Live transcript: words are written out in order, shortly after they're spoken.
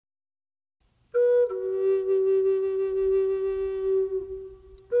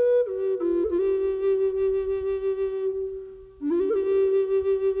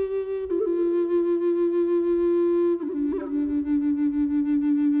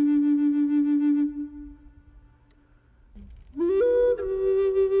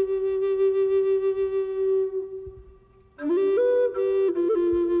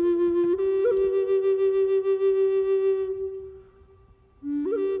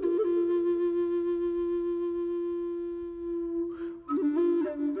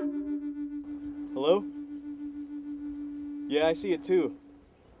I see it too.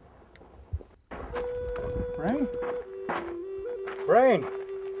 Brain? Brain!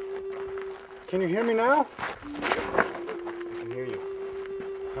 Can you hear me now? I can hear you.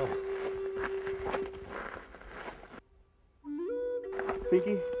 Oh.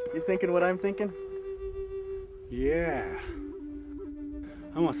 Pinky, you thinking what I'm thinking? Yeah.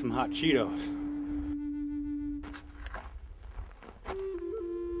 I want some hot Cheetos.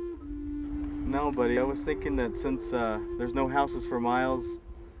 No, buddy, I was thinking that since there's no houses for miles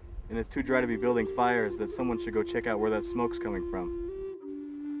and it's too dry to be building fires, that someone should go check out where that smoke's coming from.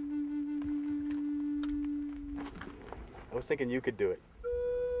 I was thinking you could do it.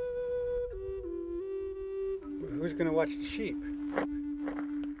 Who's gonna watch the sheep?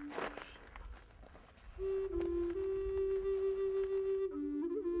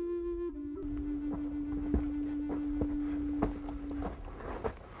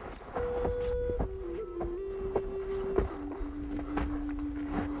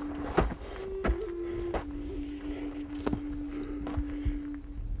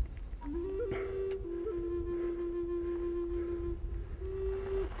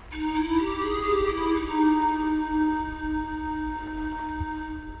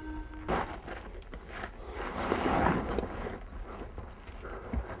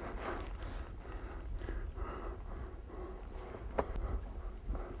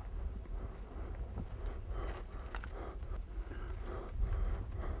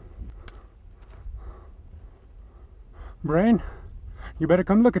 Brain, you better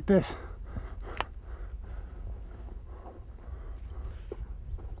come look at this.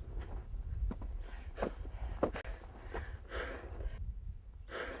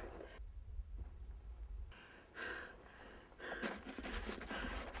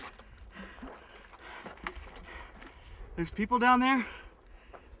 There's people down there?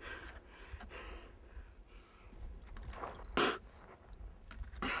 What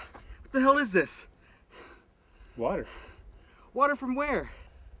the hell is this? Water. Water from where?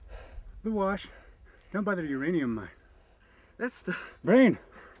 The wash. Down by the uranium mine. That's the... Brain,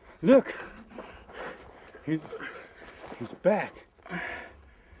 look. He's back.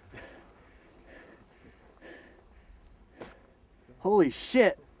 Holy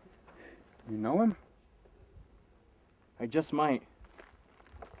shit! You know him? I just might.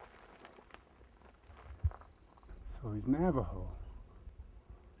 So he's Navajo.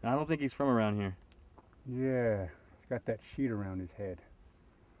 I don't think he's from around here. Yeah, he's got that sheet around his head.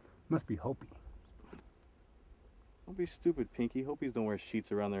 Must be Hopi. Don't be stupid, Pinky. Hopis don't wear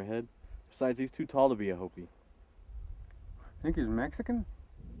sheets around their head. Besides, he's too tall to be a Hopi. Think he's Mexican?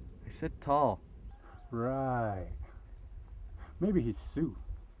 I said tall. Right. Maybe he's Sioux.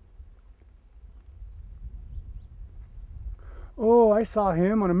 Oh, I saw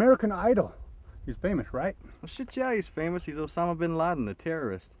him on American Idol. He's famous, right? Well, shit, yeah, he's famous. He's Osama Bin Laden, the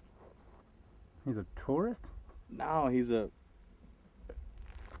terrorist. He's a tourist? No, he's a...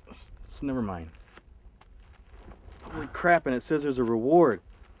 Never mind. Holy crap, and it says there's a reward.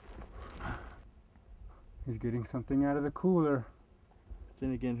 He's getting something out of the cooler.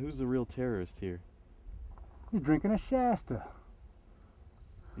 Then again, who's the real terrorist here? He's drinking a Shasta.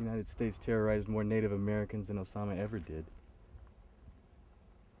 The United States terrorized more Native Americans than Osama ever did.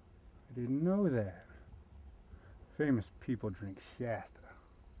 I didn't know that. Famous people drink Shasta.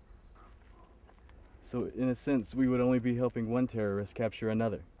 So, in a sense, we would only be helping one terrorist capture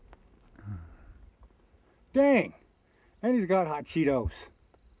another. Dang! And he's got hot Cheetos.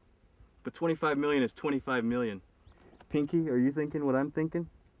 But 25 million is 25 million. Pinky, are you thinking what I'm thinking?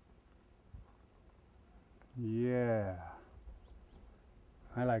 Yeah.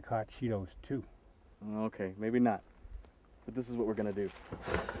 I like hot Cheetos too. Okay, maybe not. But this is what we're gonna do.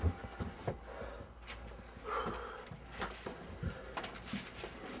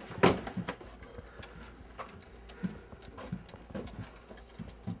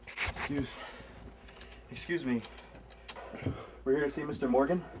 Excuse me. We're here to see Mr.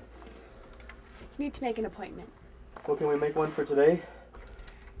 Morgan. Need to make an appointment. Well, can we make one for today?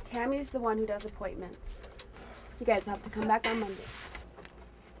 Tammy's the one who does appointments. You guys have to come back on Monday.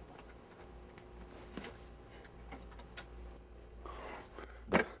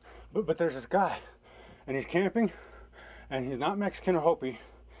 But there's this guy, and he's camping, and he's not Mexican or Hopi,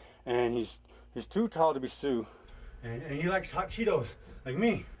 and he's too tall to be Sioux, and he likes hot Cheetos like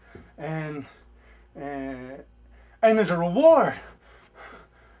me, and there's a reward.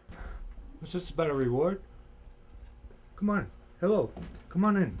 What's this about a reward? Come on, hello, come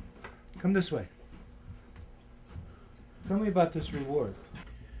on in, come this way. Tell me about this reward.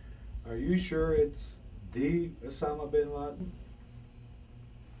 Are you sure it's the Osama Bin Laden?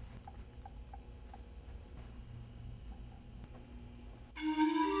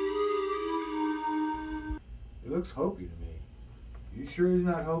 looks Hopi to me. You sure he's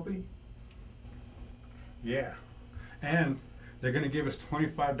not Hopi? Yeah. And they're gonna give us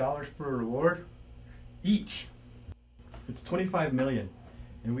 $25 for a reward each. It's 25 million,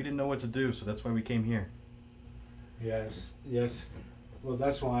 and we didn't know what to do, so that's why we came here. Yes, yes. Well,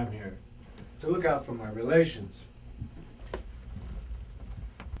 that's why I'm here. To look out for my relations.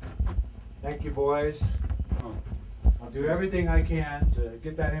 Thank you, boys. Oh. I'll do everything I can to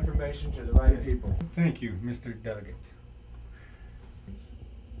get that information to the right people. Thank you, Mr. Delegate.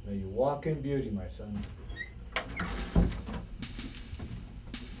 May you walk in beauty, my son.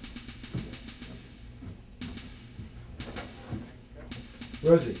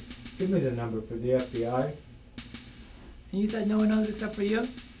 Rosie, give me the number for the FBI. And you said no one knows except for you?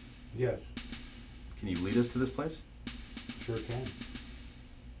 Yes, Can you lead us to this place? sure can.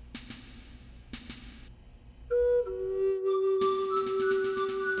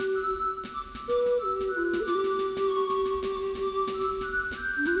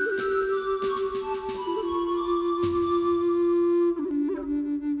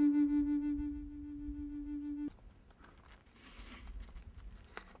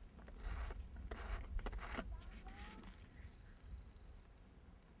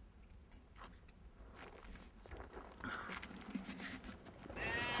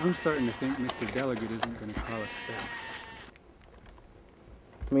 I'm starting to think Mr. Delegate isn't gonna call us back.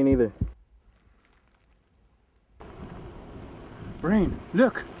 Me neither. Brain,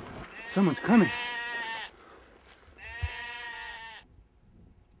 look! Someone's coming.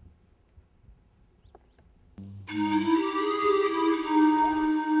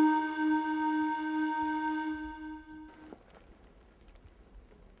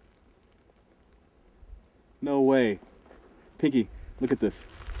 No way. Pinky, look at this.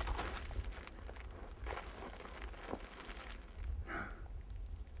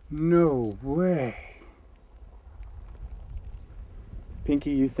 No way.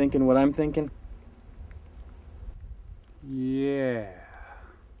 Pinky, you thinking what I'm thinking? Yeah.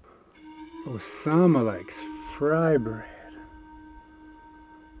 Osama likes Frybread.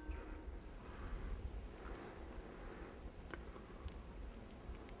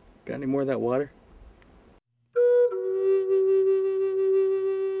 Got any more of that water?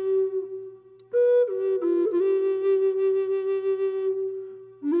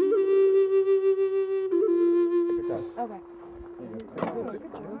 Okay.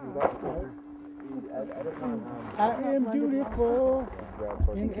 I am beautiful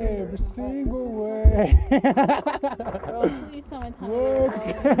in every single way. Girl, please tell me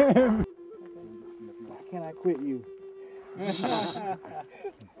time. Why can't I quit you?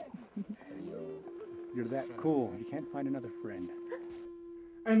 You're that cool. You can't find another friend.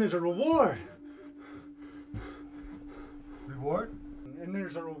 And there's a reward. Reward? And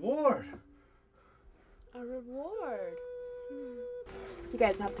there's a reward. A reward. You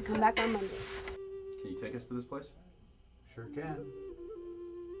guys have to come back on Monday. Can you take us to this place? Sure can.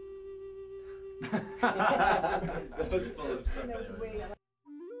 That was full of stuff.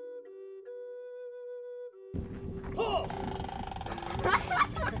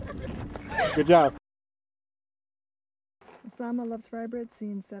 Good job. Osama loves Frybread,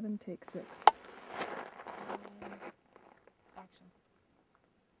 scene 7, take 6. Action.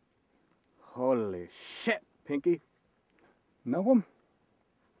 Holy shit, Pinky. Know him?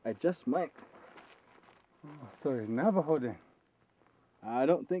 I just might. So he's Navajo then. I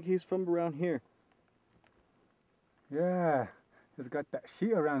don't think he's from around here. Yeah, he's got that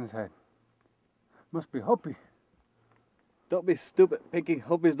sheet around his head. Must be Hopi. Don't be stupid, Pinky.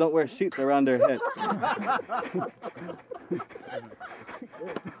 Hopis don't wear sheets around their head.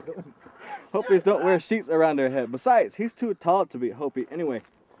 Hopis don't wear sheets around their head. Besides, he's too tall to be Hopi anyway.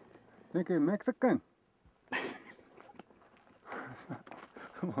 Think he's Mexican?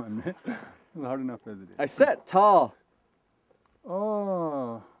 Come on, man. It's hard enough as it is. I said tall.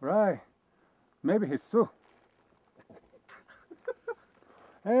 Oh, right. Maybe he's Sioux.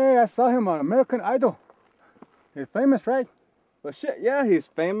 Hey, I saw him on American Idol. He's famous, right? Well, shit, yeah, he's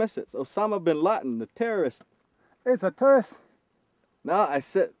famous. It's Osama Bin Laden, the terrorist. He's a tourist. No, I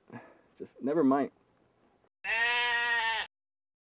said, just never mind.